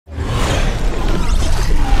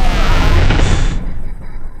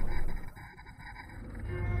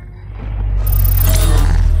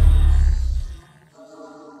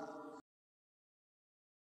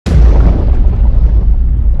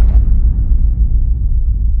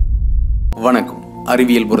வணக்கம்.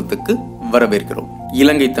 அறிவியல்புரத்துக்கு வரவேற்கிறோம்.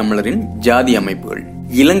 இலங்கை தமிழரின் ஜாதி அமைப்புகள்.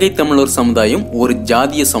 இலங்கை தமிழர் சமுதாயம் ஒரு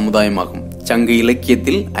ஜாதிய சமுதாயமாகும். சங்க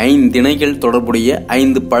இலக்கியத்தில் 5 திணைகள் தொடர்புடைய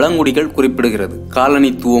 5 பழங்குடிகள் குறிப்பிடுகிறது.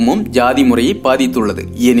 காலனித்துவமும் ஜாதி முறையை பாதித்துள்ளது.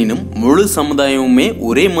 எனினும் முழு சமுதாயமுமே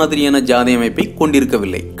ஒரே மாதிரியான ஜாதி அமைப்பை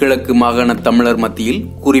கொண்டிருக்கவில்லை. கிழக்கு மாகாண தமிழர் மத்தியில்,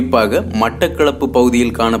 குறிப்பாக மட்டக்களப்பு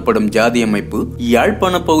பகுதியில் காணப்படும் ஜாதி அமைப்பு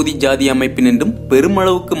யாழ்ப்பாண பகுதி ஜாதி அமைப்பினின்றும்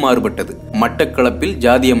பெருமளவுக்கு மாறுபட்டது. மட்டக்களப்பில்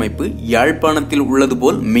ஜாதி அமைப்பு யாழ்ப்பாணத்தில் உள்ளது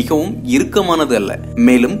போல் மிகவும் இறுக்கமானது அல்ல.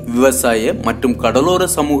 மேலும் விவசாய மற்றும் கடலோர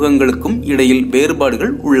சமூகங்களுக்கும் இடையில்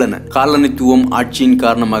வேறுபாடுகள் உள்ளன. காலனித்துவம் ஆட்சியின்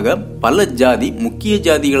காரணமாக பல ஜாதி முக்கிய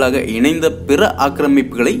ஜாதிகளாக இணைந்த பிற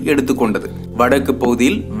ஆக்கிரமிப்புகளை எடுத்துக்கொண்டது. வடக்கு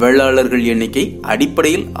பகுதியில் வெள்ளாளர்கள் எண்ணிக்கை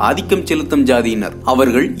அடிப்படையில் ஆதிக்கம் செலுத்தும் ஜாதியினர்.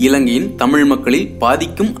 அவர்கள் இலங்கையின் தமிழ் மக்களில்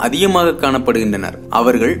பாதிக்கும் அதிகமாக காணப்படுகின்றனர்.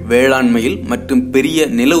 அவர்கள் வேளாண்மையில் மற்றும் பெரிய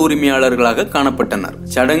நில உரிமையாளர்களாக காணப்பட்டனர்.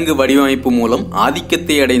 சடங்கு வடிவமைப்பு மூலம்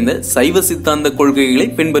ஆதிக்கத்தை அடைந்த சைவ சித்தாந்த கொள்கைகளை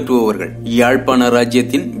பின்பற்றுபவர்கள். யாழ்ப்பாண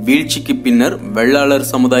ராஜ்யத்தின் வீழ்ச்சிக்கு பின்னர் வெள்ளாளர்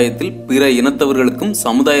சமுதாயத்தில் பிற இனத்தவர்களுக்கும்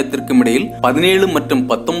சமுதாயத்திற்கும் இடையில் 17 மற்றும்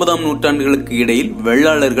 19ஆம் நூற்றாண்டுகளுக்கு இடையில்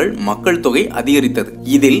வெள்ளாளர்கள் மக்கள் தொகை அதிகரித்தது.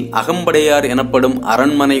 இதில் அகம்படையார் எனப்படும்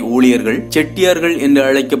அரண்மனை ஊழியர்கள், செட்டியார்கள் என்று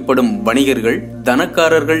அழைக்கப்படும் வணிகர்கள்,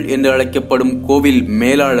 தனக்காரர்கள் என்று அழைக்கப்படும் கோவில்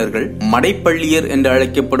மேலாளர்கள், மடைப்பள்ளியர் என்று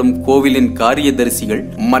அழைக்கப்படும் கோவிலின் காரியதரிசிகள்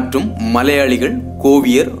மற்றும் மலையாளிகள்,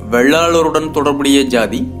 கோவியர், வெள்ளாளருடன் தொடர்புடைய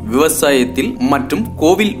ஜாதி விவசாயத்தில் மற்றும்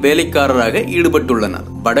கோவில் வேலைக்காரராக ஈடுபட்டுள்ளனர்.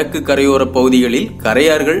 வடக்கு கரையோர பகுதிகளில்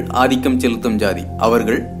கரையார்கள் ஆதிக்கம் செலுத்தும் ஜாதி.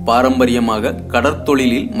 அவர்கள் பாரம்பரியமாக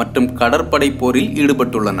கடற்தொழிலில் மற்றும் கடற்படை போரில்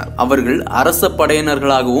ஈடுபட்டுள்ளனர். அவர்கள் அரச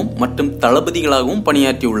படையினர்களாகவும் மற்றும் தளபதிகளாகவும்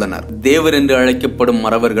பணியாற்றியுள்ளனர். தேவர் என்று அழைக்கப்படும்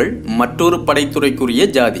மறவர்கள் மற்றொரு படைத்துறைக்குரிய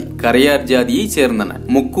ஜாதி, கரையார் ஜாதியை சேர்ந்தன.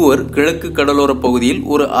 முக்குவர் கிழக்கு கடலோர பகுதியில்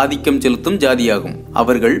ஒரு ஆதிக்கம் செலுத்தும் ஜாதியாகும்.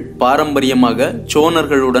 அவர்கள் பாரம்பரியமாக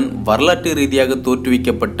சோனர்களுடன் வரலாற்று ரீதியாக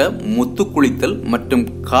தோற்றுவிக்கப்பட்ட முத்து குளித்தல் மற்றும்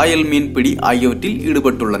காயல் மீன்பிடி ஆகியவற்றில்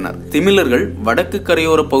ஈடுபட்டுள்ளனர். திமிழர்கள் வடக்கு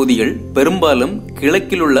கரையோர பகுதிகள் பெரும்பாலும்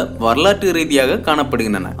கிழக்கில் உள்ள வரலாற்று ரீதியாக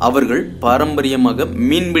காணப்படுகின்றன. அவர்கள் பாரம்பரியமாக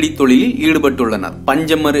மீன்பிடி தொழிலில் ஈடுபட்டுள்ளனர்.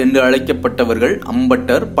 பஞ்சமர் என்று அழைக்கப்பட்டவர்கள்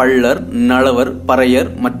அம்பட்டர், பள்ளர், நளவர், பறையர்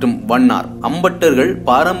மற்றும் வண்ணார். அம்பட்டர்கள்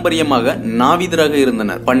பாரம்பரியமாக நாவிதராக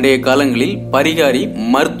இருந்தனர். பண்டைய காலங்களில் பரிகாரி,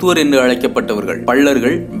 மருத்துவர் என்று அழைக்கப்பட்டவர்கள்.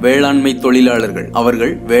 பள்ளர்கள் வேளாண்மை தொழிலாளர்கள்.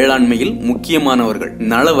 அவர்கள் வேளாண்மையில் முக்கியமானவர்கள்.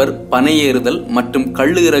 நளவர் பனை ஏறுதல் மற்றும்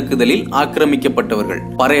கள்ளு இறக்குதலில் ஆக்கிரமிக்கப்பட்டவர்கள்.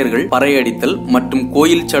 பறையர்கள் பறையடித்தல் மற்றும்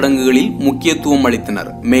கோயில் சடங்குகளில் முக்கியத்துவம் அளித்தனர்.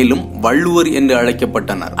 மேலும் வள்ளுவர் என்று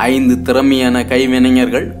அழைக்கப்பட்டனர். 5 திறமையான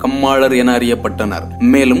கைவினைஞர்கள் கம்மாளர் என அறியப்பட்டனர்.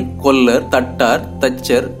 மேலும் கொல்லர், தட்டார்,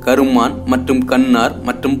 தச்சர், கருமான் மற்றும் கண்ணார்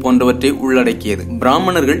மற்றும் போன்றவற்றை உள்ளடக்கியது.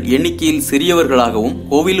 பிராமணர்கள் எண்ணிக்கையில் சிறியவர்களாகவும்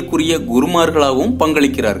கோவிலுக்குரிய குருமார்களாகவும்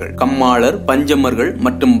பங்களிக்கிறார்கள். கம்மாளர், பஞ்சமர்கள்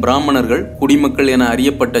மற்றும் பிராமணர்கள் குடிமக்கள் என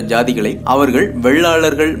அறியப்பட்ட ஜாதிகளை அவர்கள்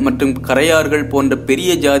வெள்ளாளர்கள் மற்றும் கரையார்கள் போன்ற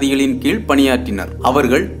பெரிய ஜாதிகளின் கீழ் பணியாற்றினர்.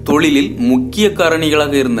 அவர்கள் தொழிலில் முக்கிய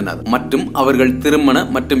காரணிகளாக இருந்தனர் மற்றும் அவர்கள் திருமண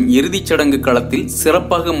மற்றும் இறுதிச் சடங்கு களத்தில்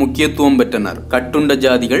சிறப்பாக முக்கியத்துவம் பெற்றனர். கட்டுண்ட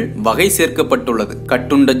ஜாதிகள் வகை சேர்க்கப்பட்டுள்ளது.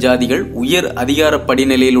 கட்டுண்ட ஜாதிகள் உயர் அதிகார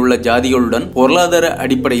படிநிலையில் உள்ள ஜாதிகளுடன் பொருளாதார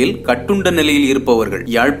அடிப்படையில் கட்டுண்ட நிலையில் இருப்பவர்கள்.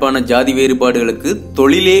 யாழ்ப்பாண ஜாதி வேறுபாடுகளுக்கு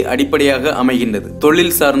தொழிலே அடிப்படையாக அமைகின்றது.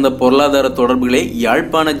 தொழில் சார்ந்த பொருளாதார தொடர்புகளே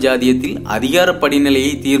யாழ்ப்பாண ஜாதியத்தில் அதிகார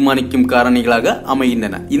படிநிலையை தீர்மானிக்கும் காரணிகளாக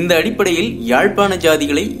அமைகின்றன. இந்த அடிப்படையில் யாழ்ப்பாண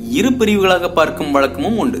ஜாதிகளை 2 பிரிவுகளாக பார்க்கும்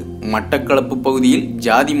வழக்கமும் உண்டு. மட்டக்களப்பு பகுதியில்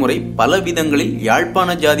ஜாதி முறை பல விதங்களில் யாழ்ப்பாண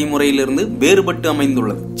ஜாதி முறையிலிருந்து வேறுபட்டு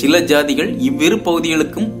அமைந்துள்ளது. சில ஜாதிகள் இவ்விரு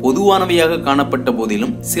பகுதிகளுக்கும் பொதுவானவையாக காணப்பட்ட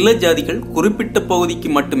போதிலும் சில ஜாதிகள் குறிப்பிட்ட பகுதிக்கு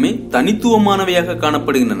மட்டுமே தனித்துவமானவையாக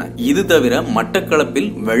காணப்படுகின்றன. இது தவிர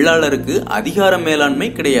மட்டக்களப்பில் வெள்ளாளருக்கு அதிகார மேலாண்மை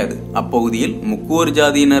கிடையாது. அப்பகுதியில் முக்குவர்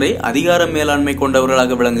ஜாதியினரே அதிகார மேலாண்மை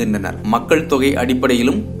கொண்டவர்களாக விளங்குகின்றனர். மக்கள் தொகை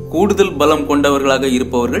அடிப்படையிலும் கூடுதல் பலம் கொண்டவர்களாக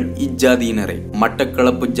இருப்பவர்கள் இஜ்ஜாதியினரே.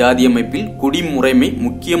 மட்டக்களப்பு ஜாதி அமைப்பில் குடிமுறைமை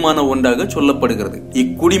முக்கியமான ஒன்றாக சொல்லப்படுகிறது.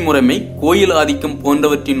 இக்குடிமுறைமை கோயில் ஆதிக்கம்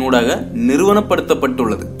போன்றவற்றினூடாக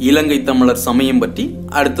நிறுவனப்படுத்தப்பட்டுள்ளது. இலங்கை தமிழர் சமயம் பற்றி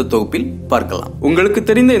அடுத்த தொகுப்பில் பார்க்கலாம். உங்களுக்கு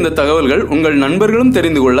தெரிந்த இந்த தகவல்கள் உங்கள் நண்பர்களும்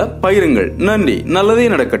தெரிந்து கொள்ள பகிருங்கள். நன்றி. நல்லதே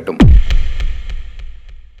நடக்கட்டும்.